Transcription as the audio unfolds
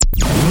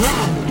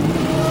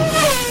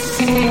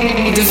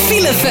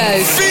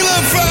FileFuif.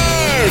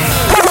 FileFuif!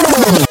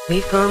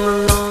 We've come a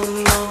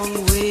long,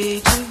 long way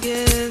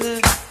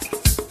together,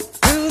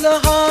 through the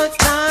hard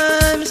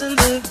times and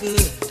the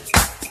good.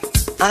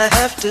 I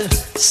have to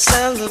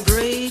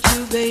celebrate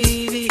you,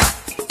 baby.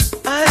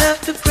 I have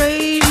to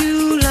praise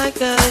you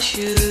like I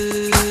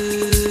should.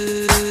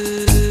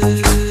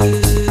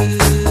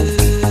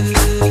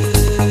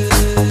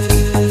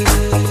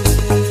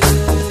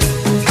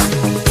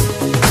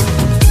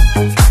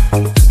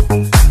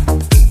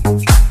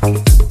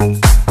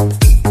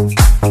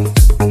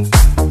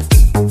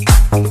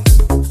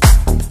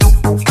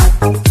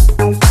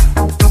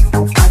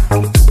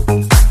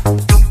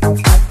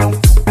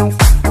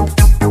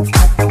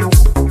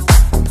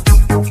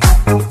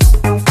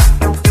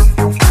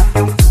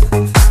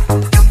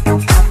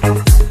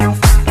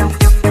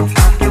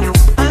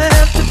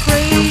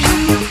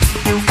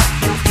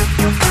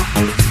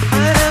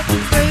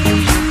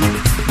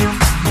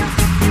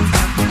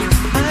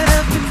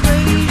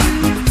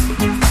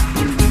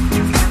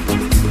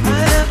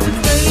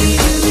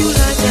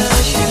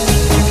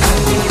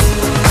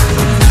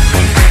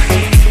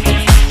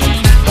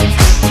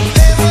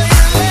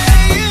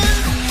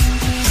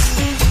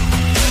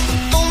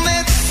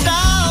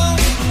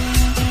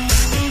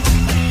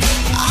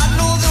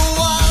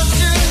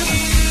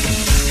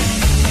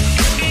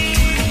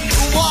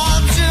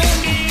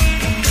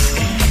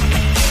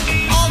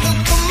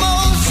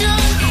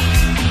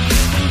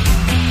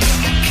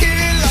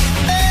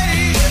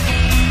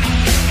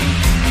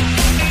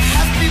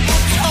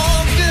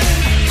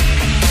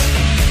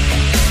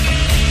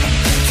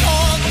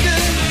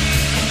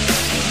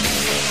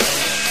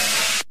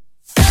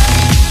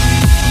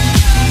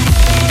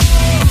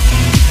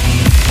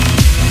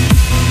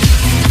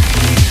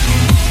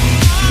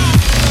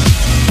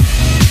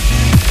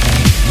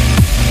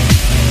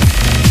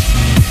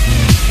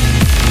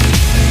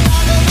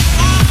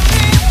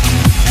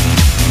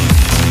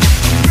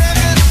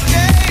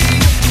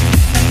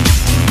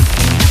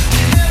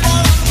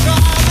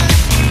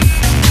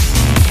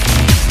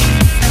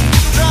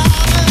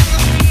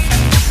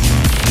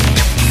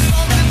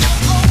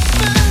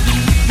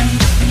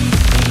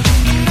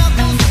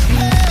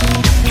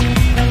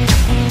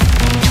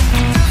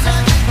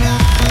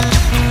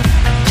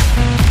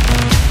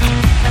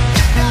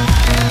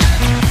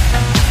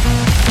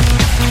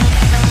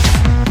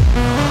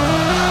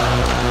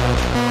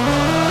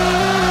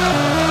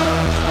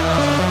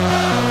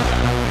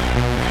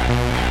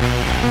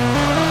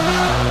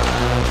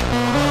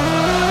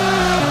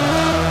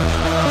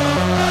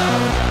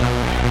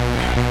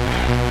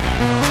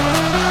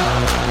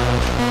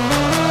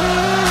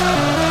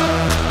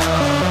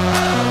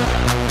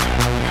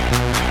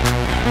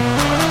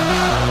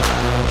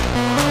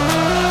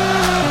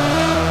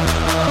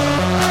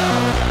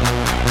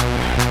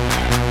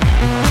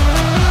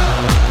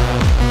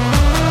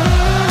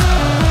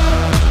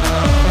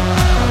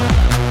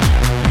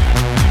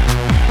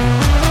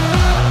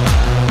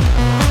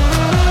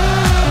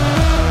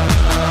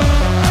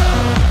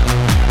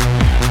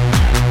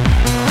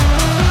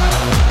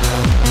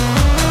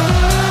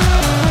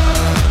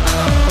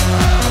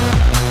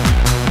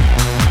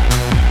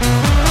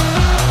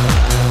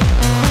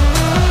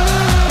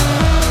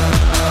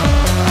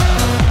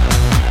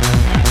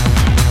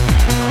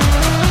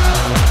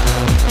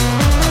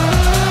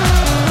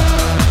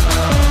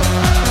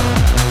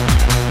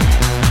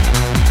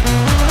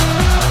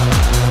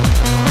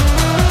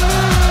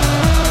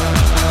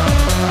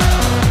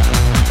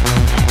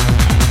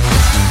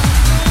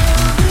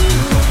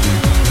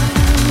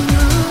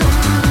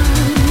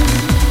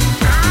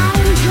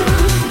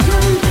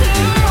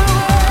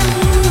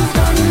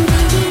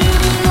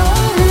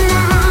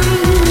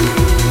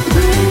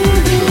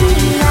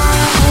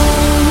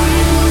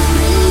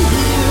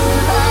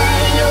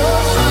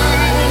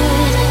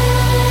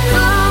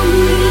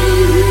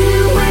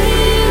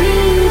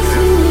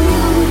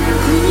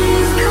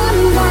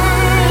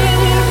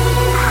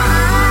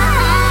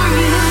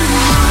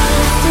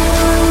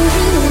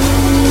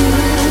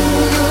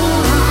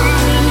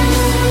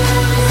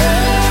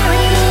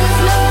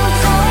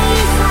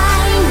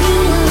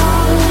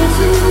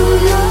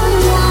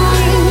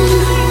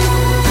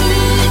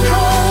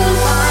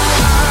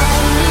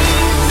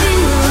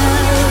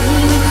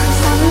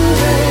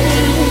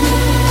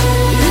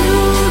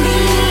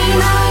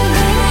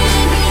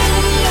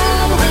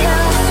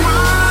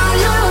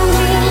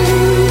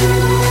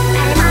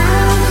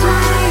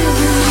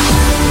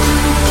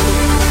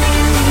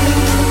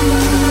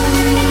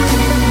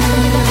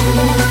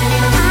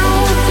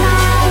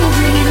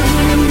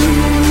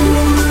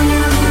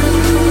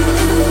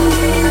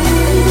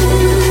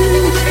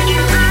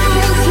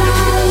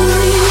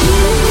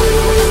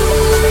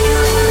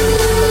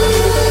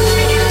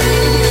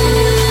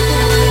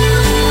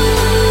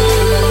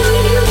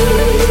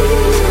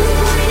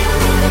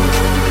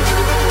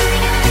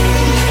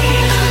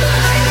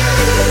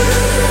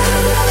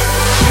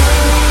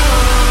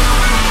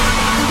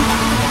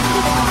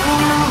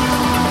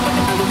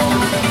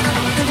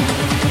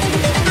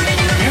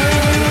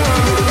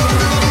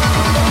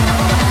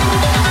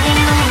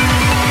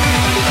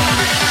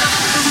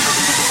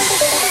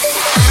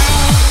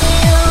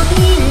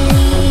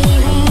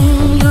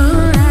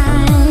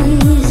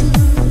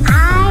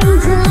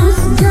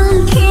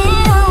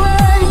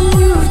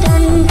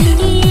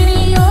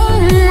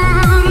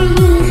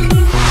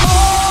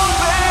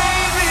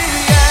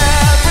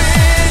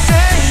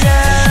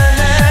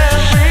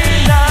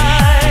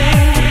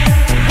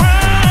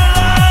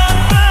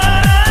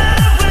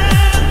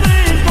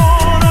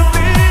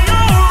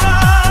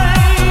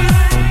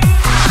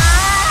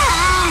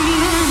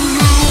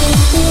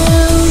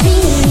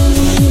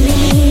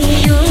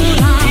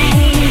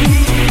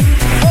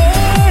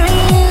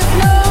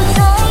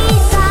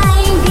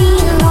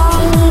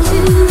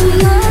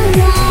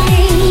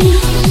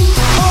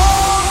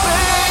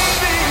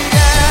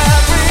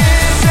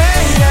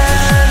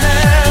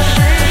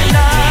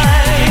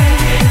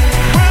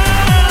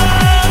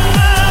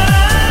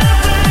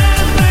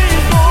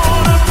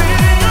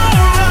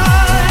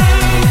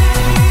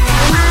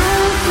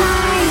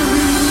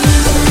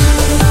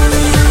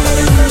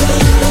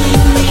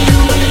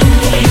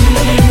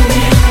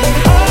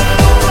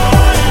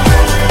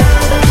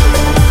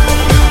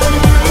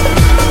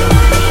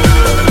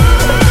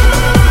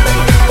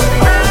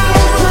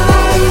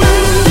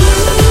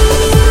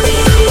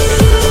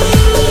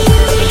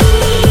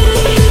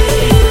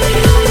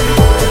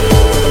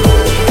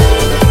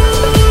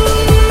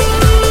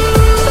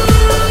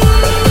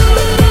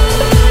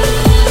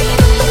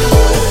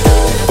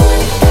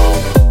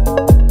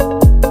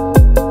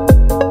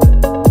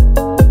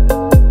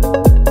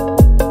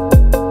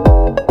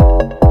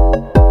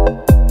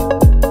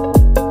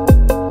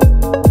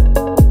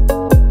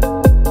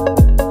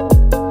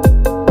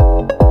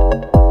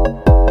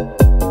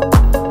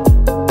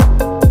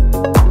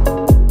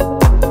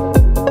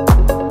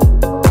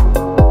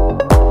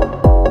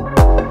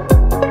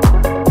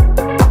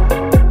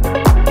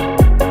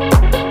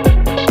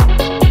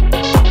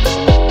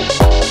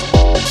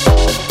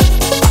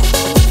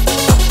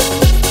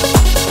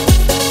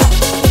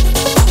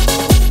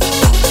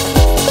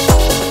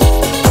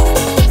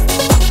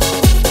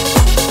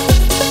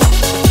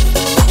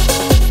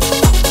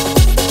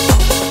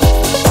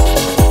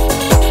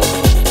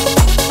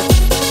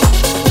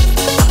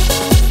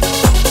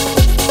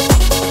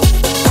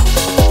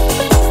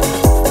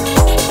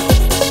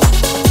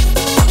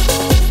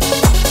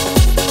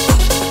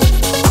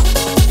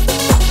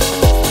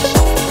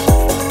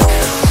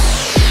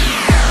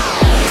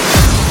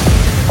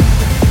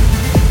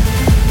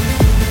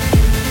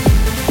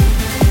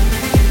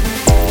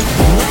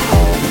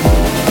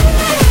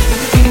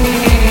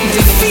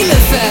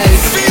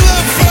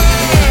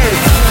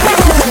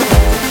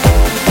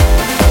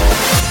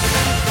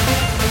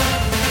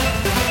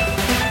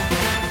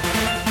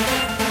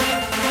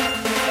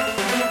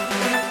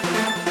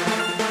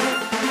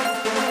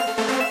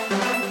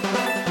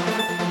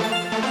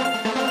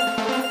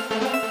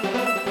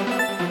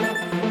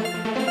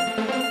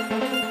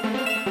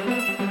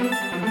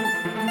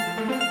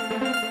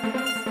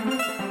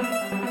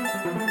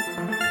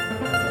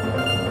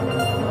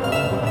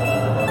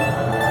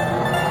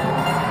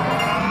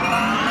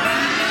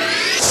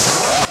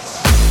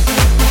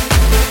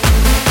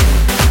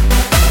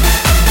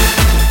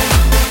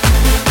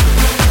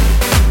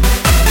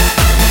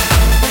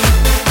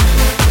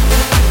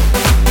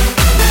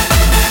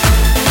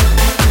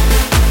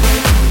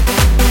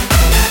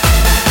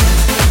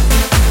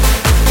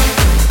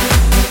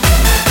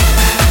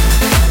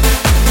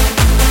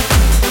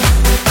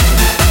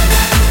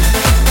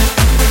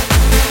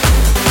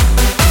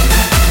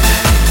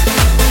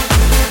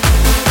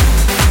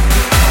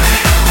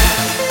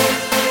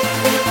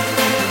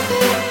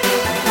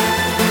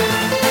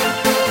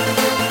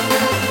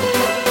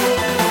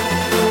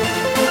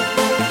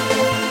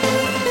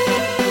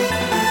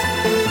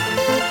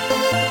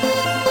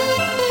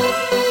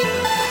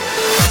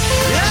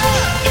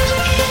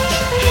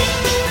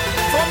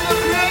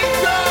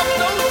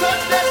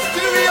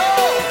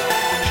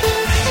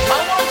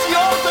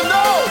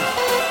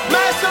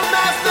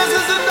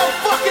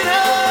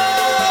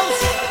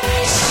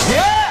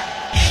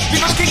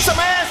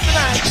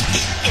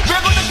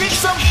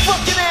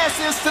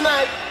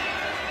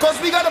 cause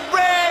we got a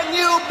brand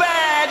new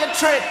bag of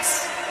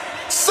tricks.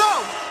 So,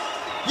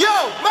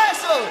 yo,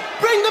 Marshall,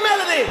 bring the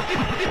melody.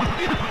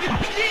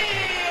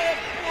 Yeah,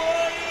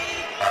 boy.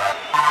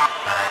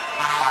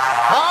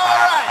 All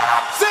right,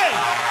 sing.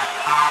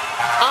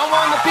 I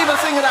want the people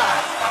sing it out.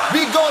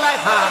 We go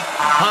like,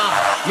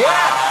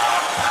 yeah.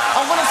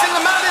 I'm gonna sing the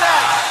melody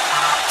now.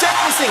 Check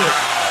me sing it.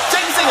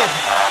 Check me sing it.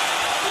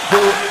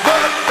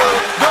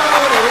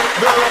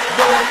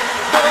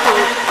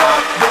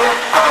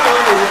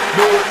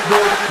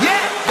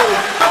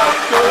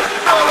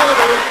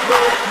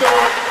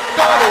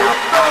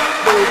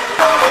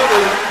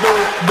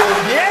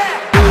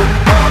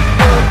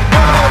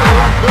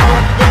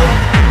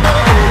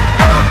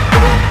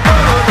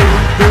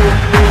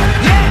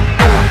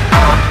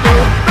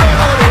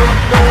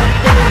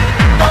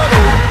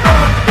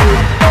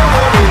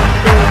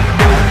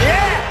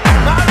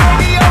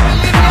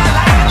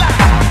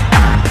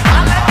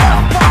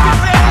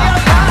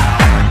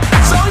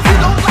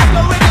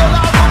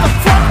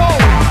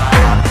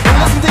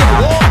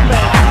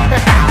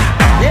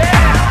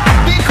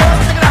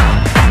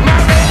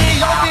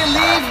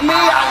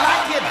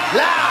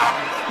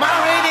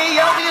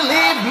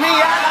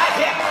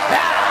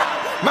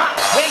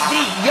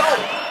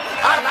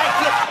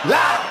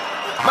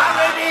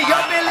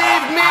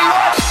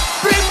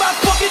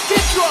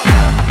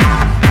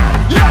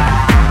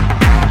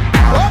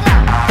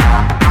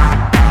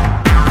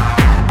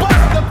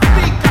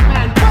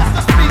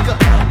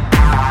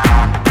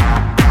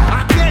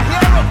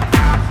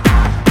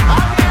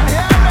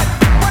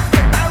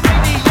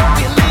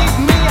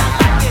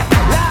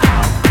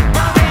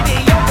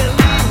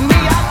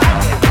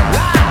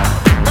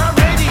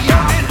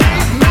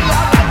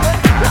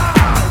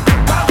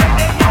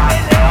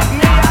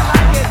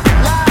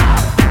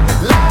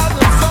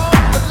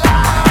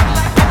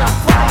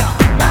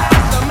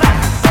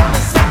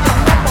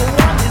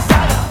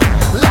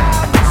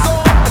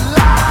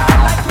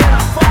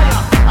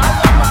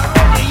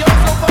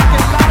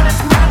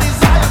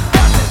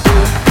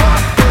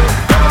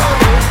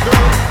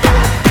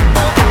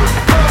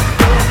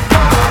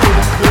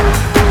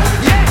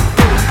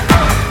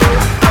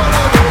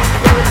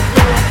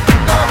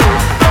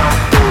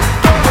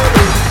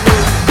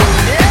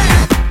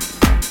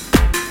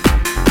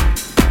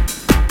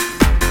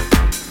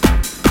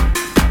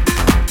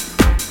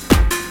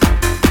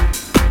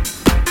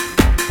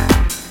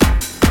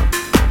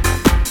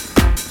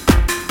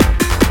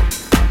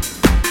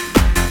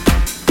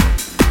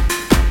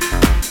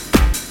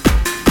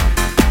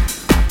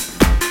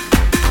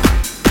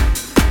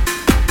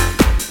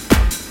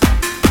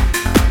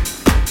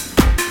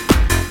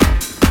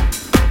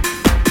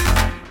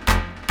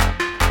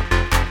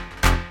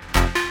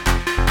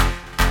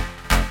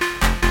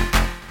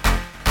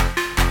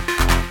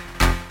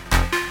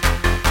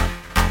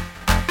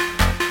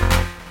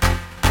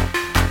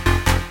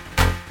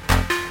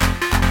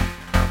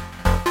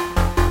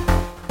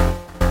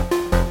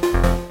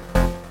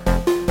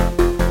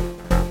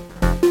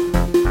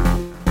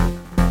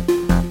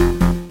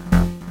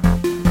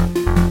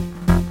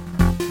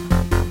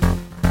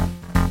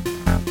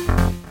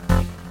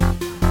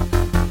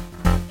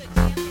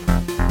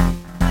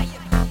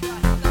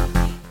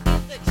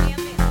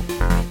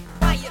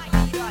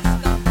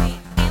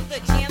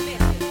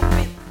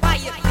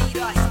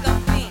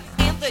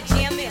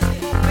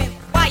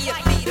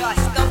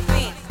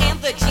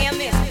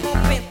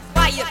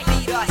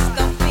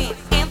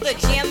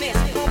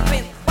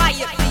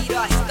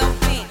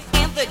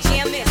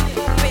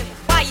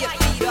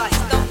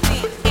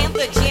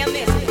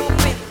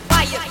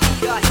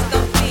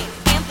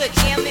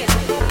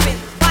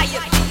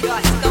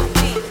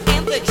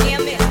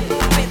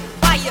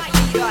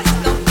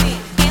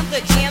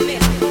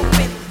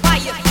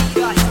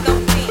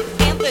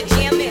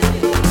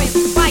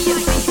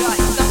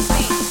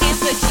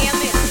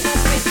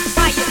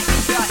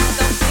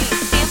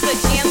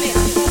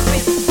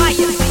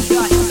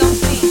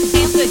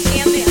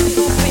 Jam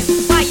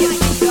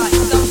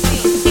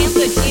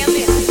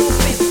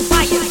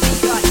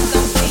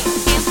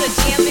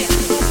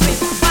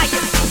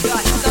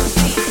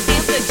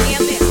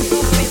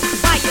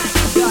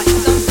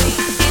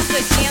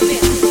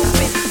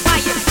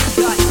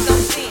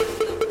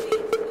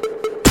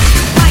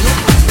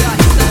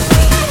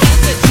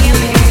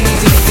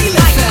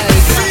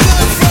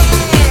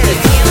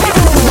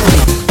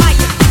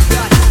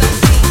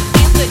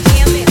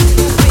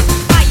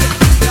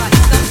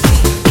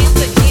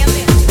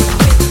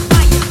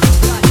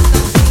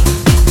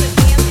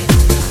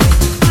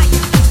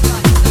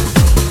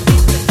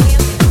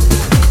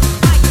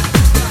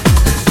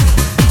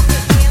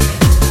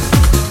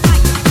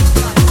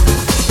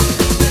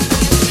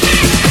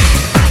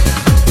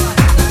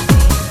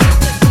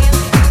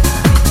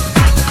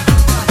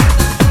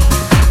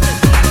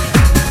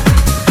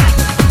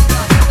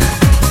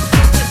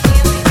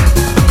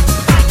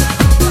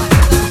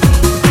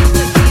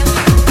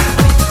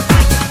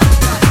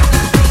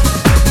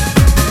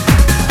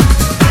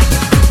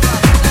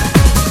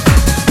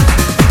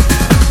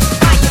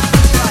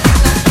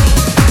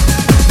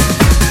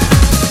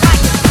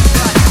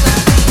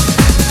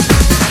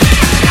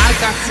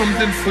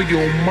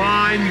your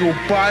mind, your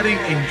body,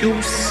 and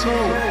your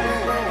soul.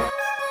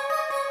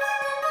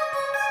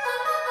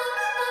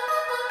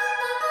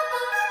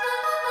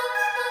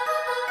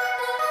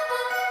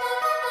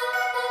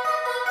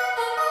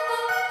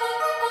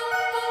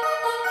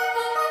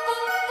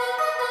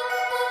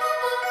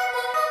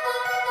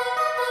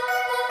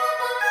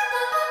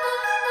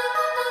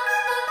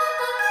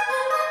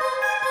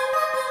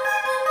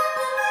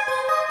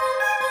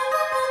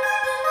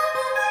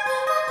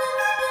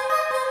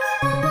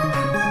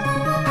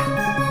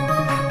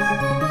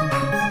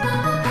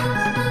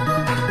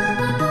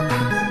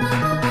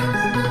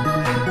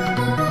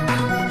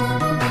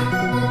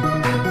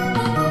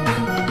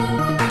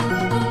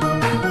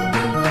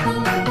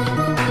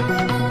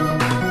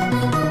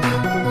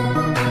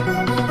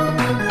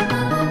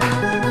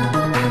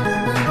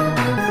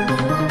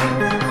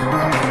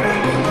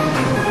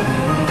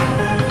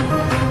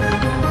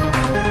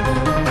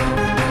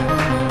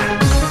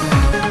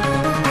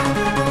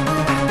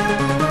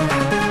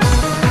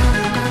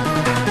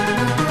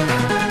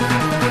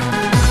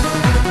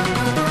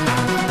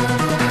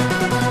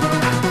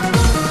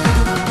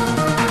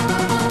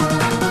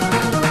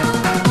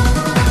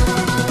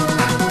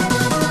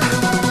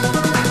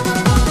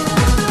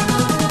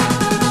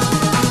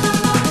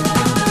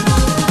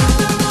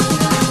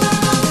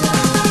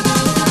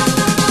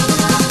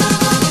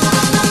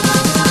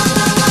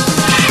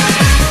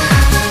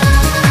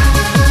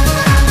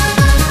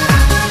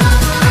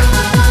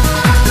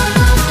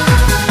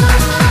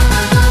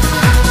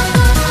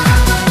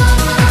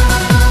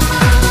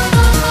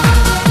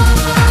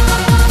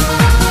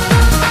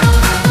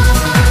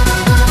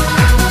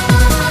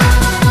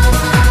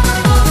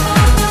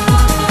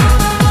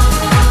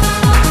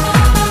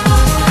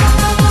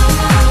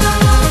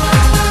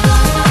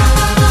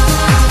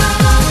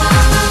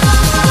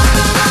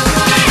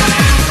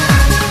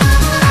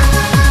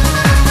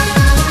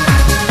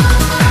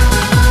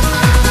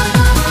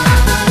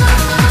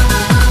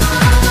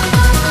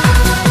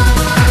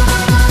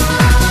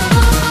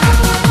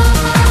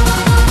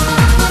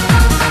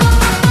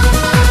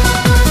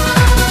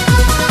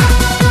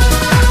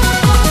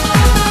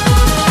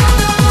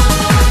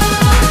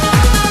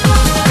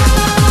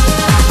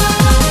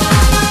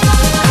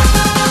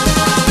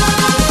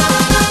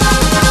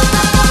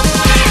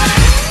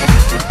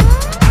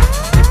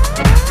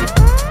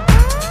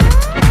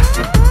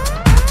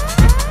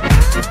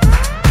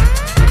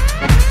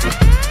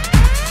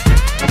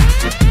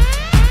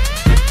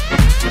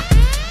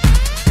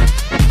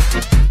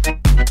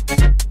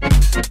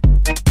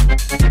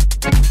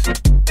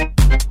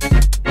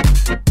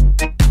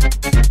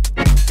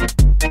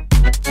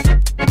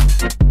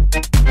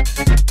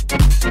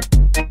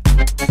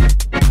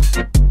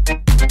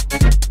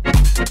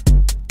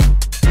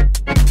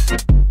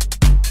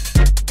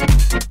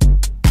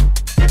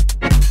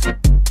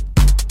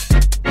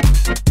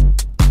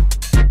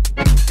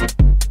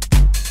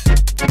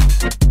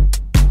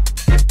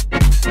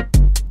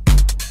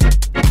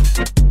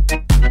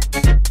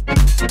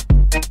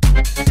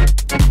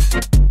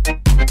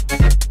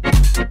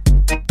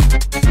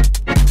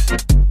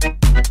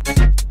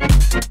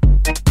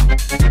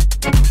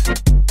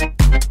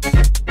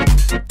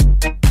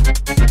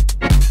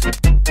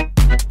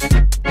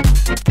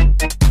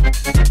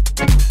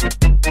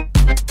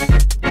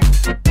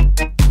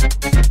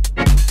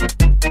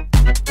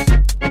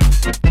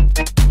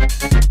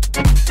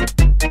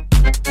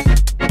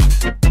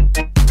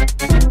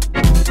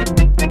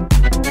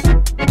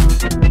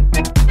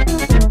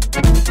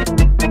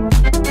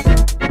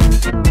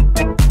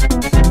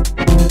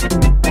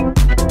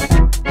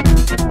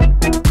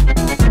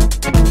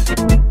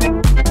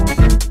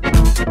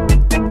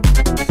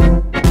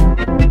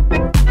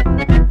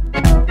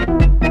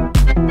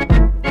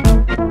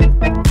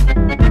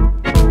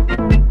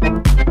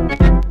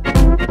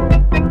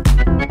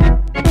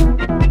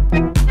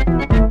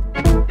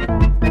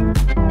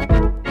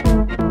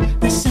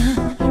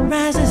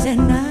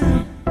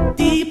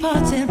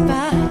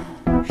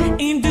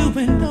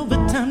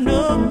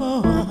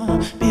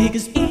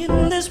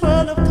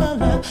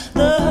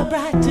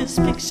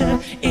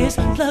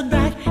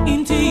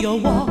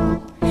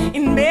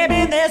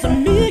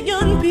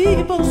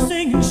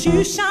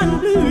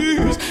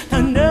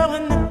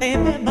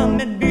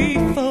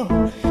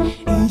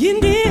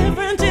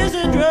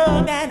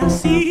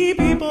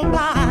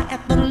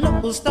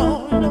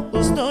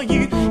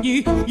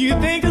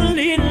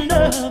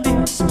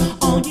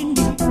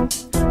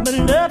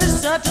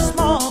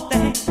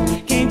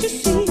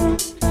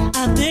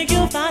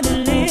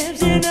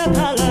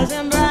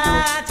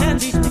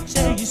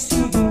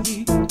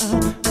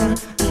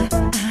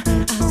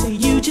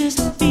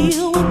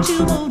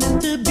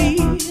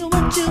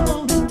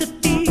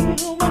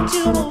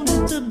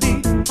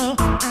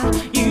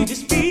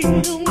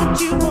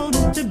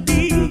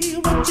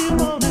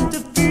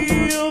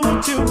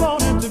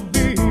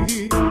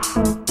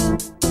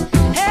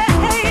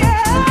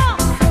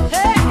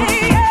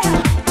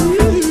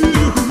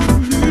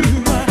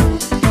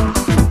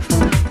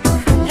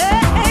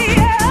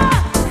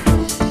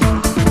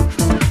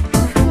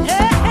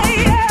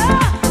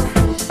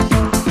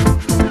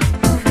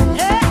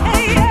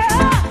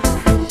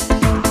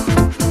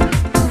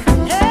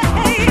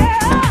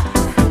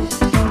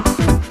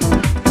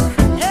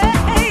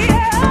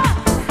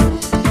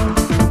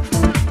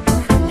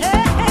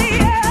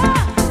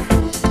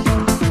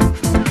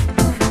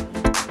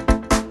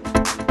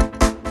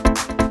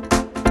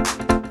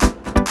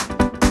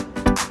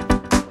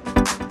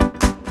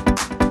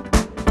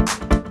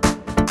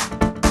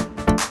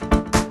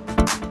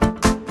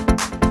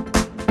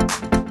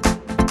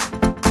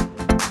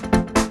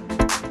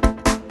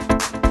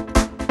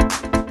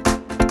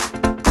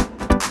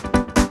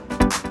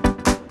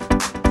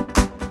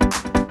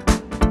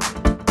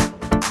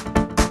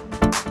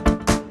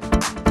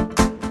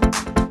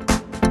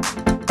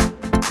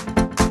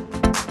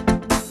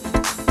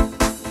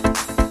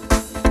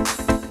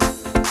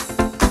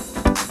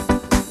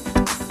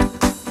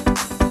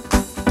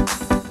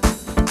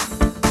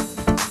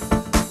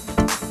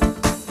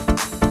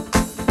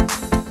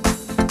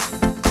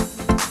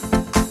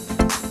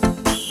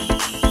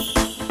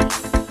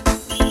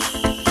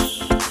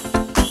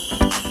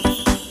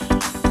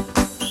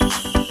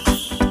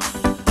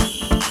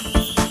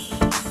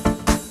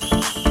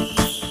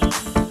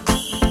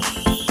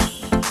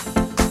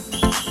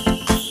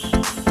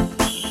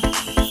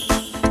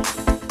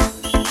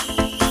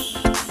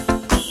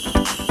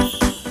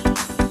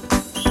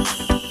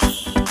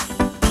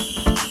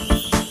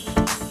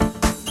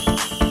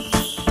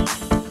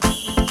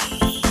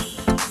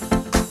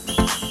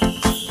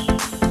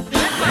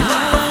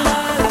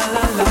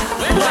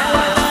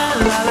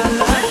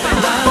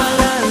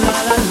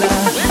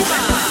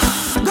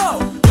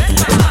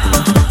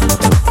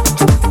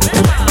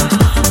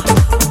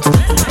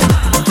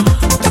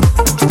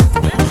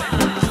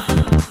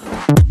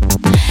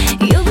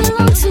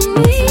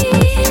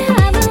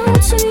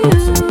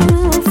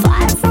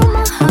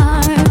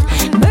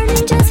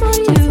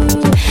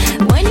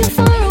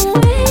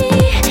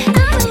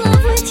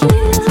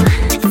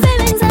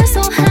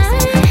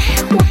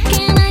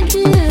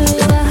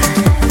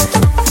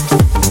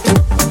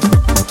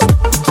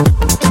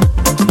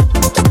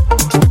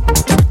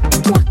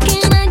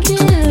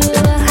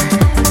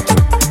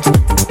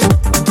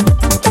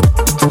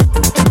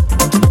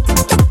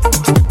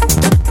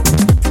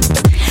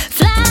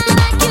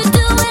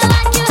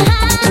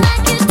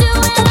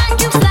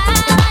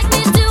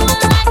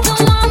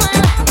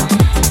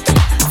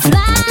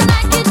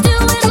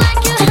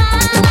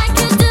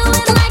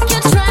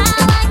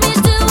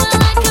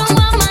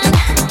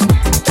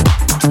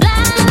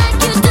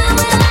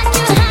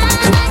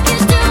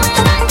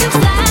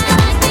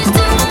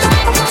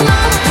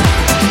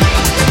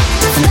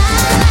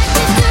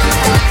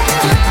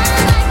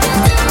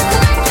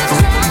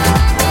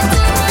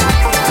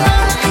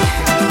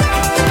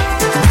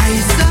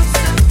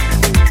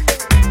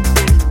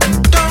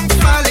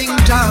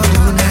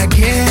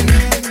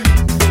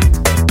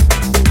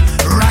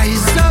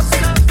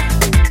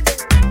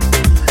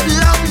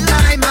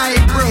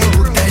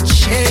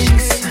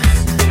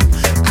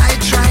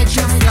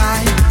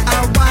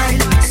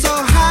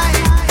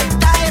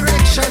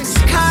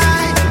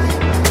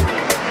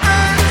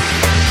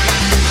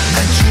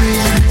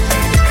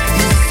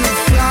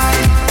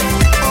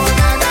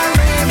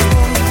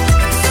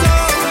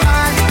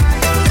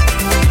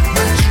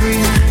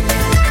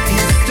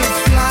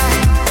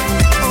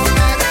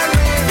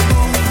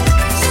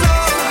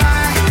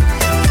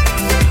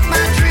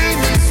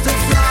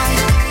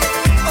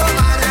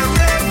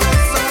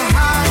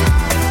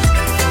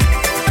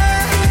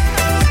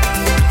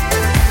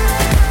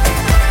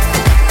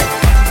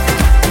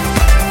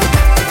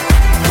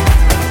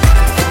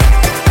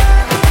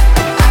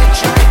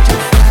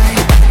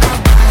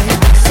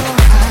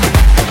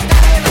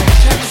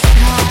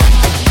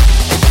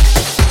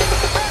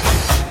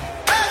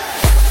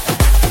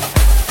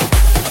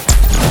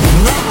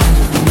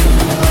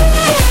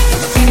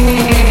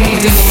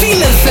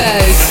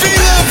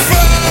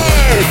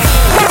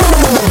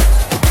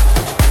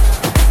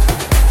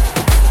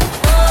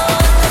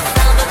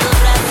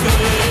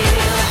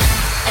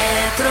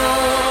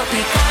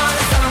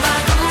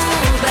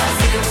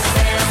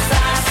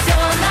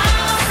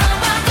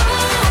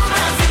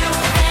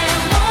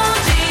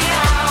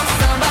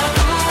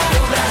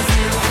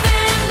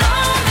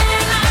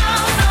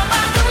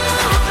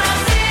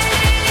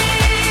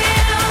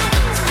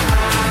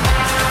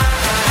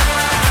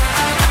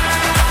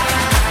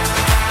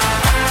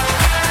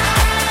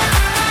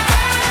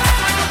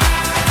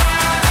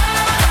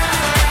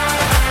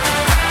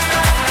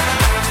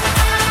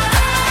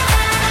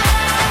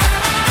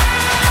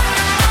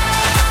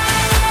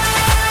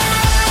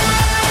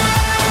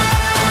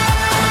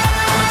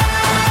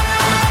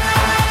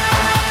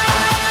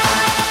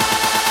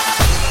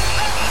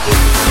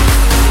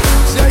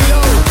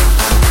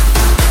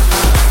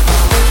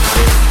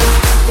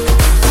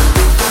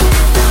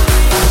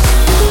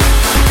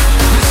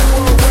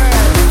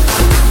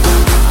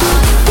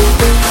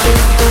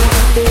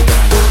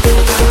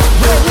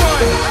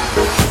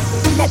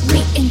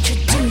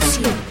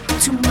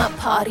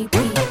 party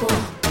people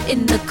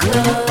in the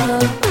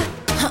club.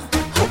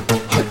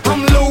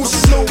 I'm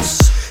loose,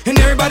 and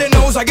everybody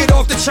knows I get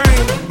off the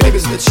train.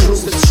 Baby's the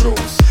truth.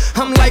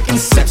 I'm like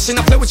Inception,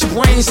 I play with your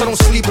brain, so don't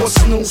sleep or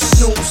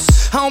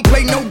snooze. I don't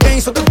play no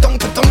games, so don't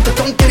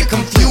get it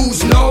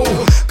confused, no.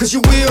 Cause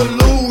you will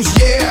lose,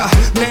 yeah.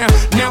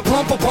 Now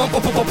pump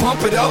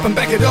it up and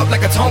back it up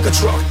like a Tonka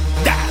truck.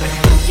 Darling.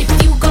 If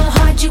you go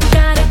hard, you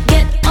gotta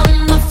get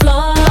on the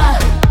floor.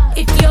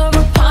 If you're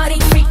a party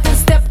freak, then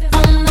step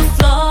on the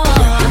floor.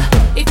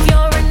 If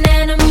you're an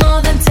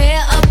animal, then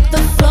tear up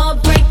the floor.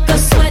 Break a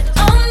sweat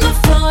on the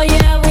floor,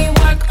 yeah, we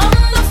work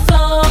on the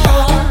floor.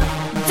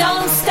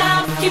 Don't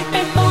stop, keep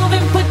it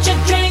moving, put your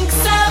drinks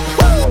up.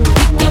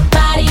 Pick your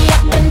body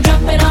up and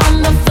drop it on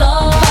the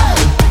floor.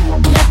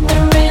 Let the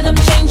rhythm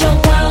change your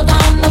world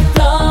on the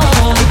floor.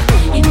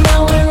 You know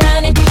we're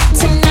running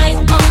tonight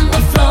on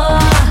the floor.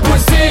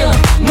 Brazil,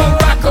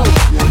 Morocco,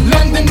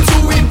 London to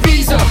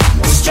Ibiza,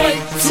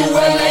 straight to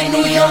LA,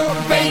 New York,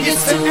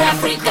 Vegas to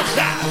Africa.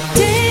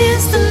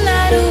 Dance the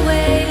night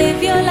away,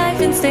 live your life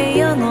and stay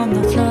young on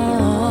the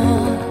floor.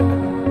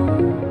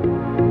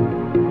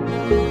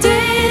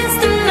 Dance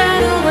the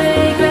night away,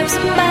 grab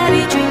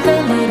somebody, drink a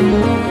little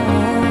more.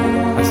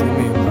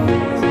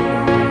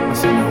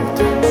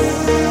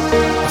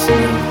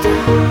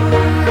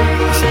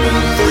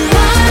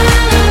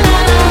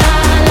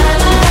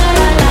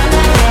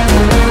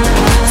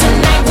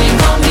 Tonight we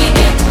gon' be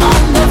it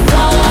on the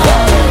floor.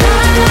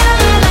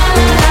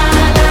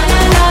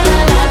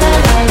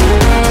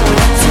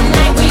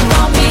 Tonight we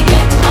gon' be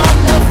it on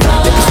the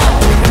floor.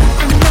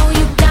 I know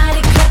you got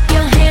it, clap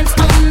your hands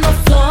on the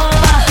floor.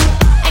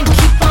 And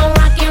keep on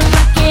rocking,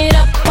 rock it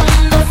up on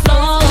the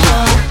floor.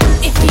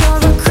 If you're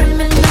a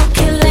criminal,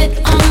 kill it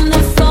on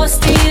the floor.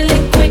 Steal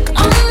it quick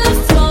on the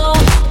floor.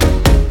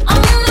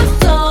 On the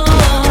floor.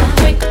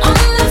 Quick on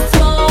the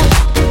floor.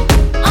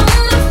 On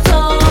the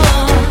floor.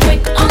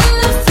 Quick on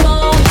the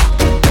floor.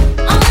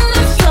 On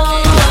the floor.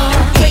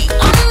 Quick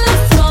on the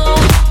floor.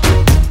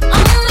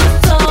 On the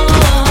floor.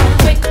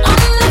 Quick on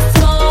the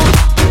floor.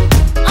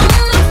 On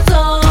the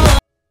floor.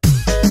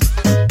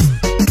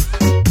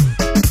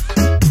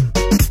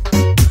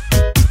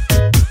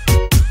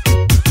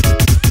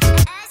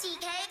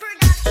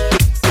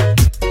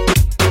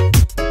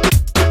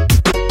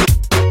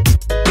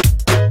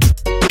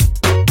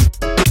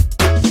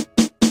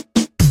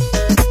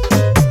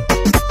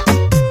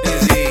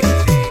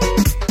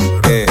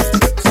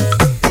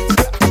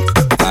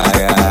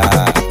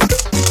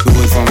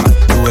 Doe het voor me,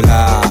 doe het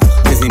laag.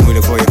 Het is niet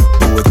moeilijk voor je,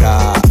 doe het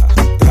traag.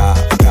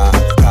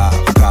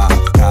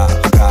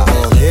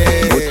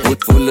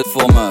 Voel het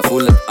voor me,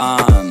 voel het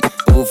aan.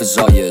 Proeven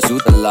zal je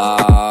zoete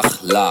laag.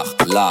 Laag.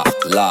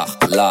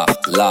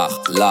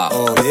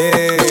 Oh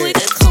yeah. Doe ik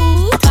het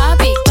goed?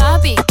 Papi.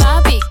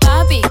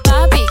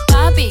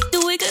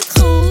 Doe ik het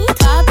goed?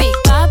 Papi.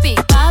 Doe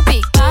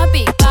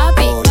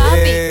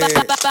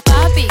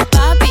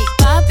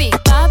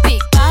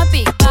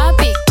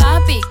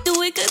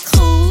ik het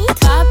goed?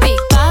 Papi.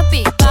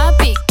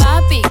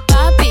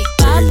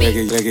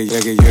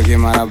 Trek je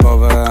maar naar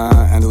boven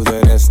en doe de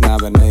rest naar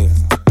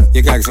beneden.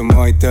 Je kijkt zo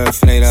mooi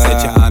tevreden.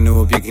 Zet je aan nu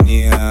op je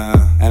knieën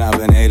en naar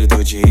beneden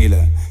tot je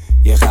hielen.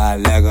 Je gaat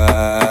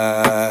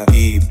lekker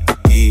diep.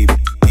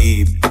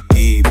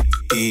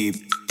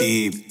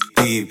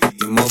 Je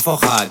moffel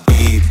gaat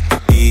diep.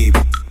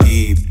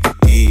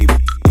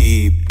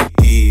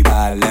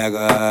 Ga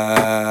lekker.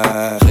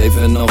 Geef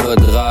er nog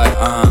een draai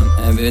aan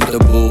en wint de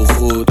boel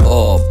goed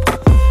op.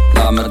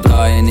 Laat me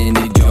draaien in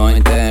die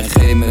joint en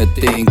geef me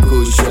 10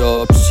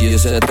 push-ups. Je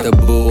zet de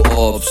boel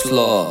op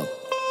slot.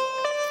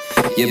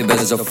 Je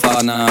bent zo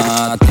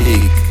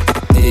fanatiek.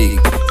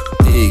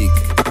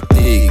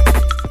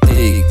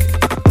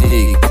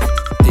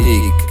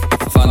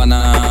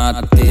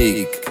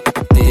 Fanatiek.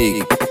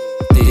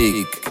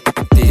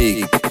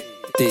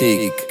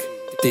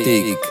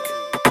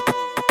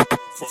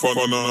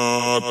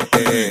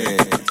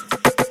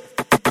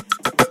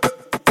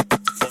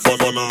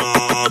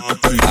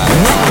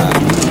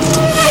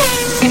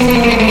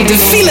 De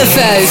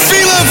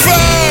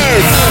FileFuif.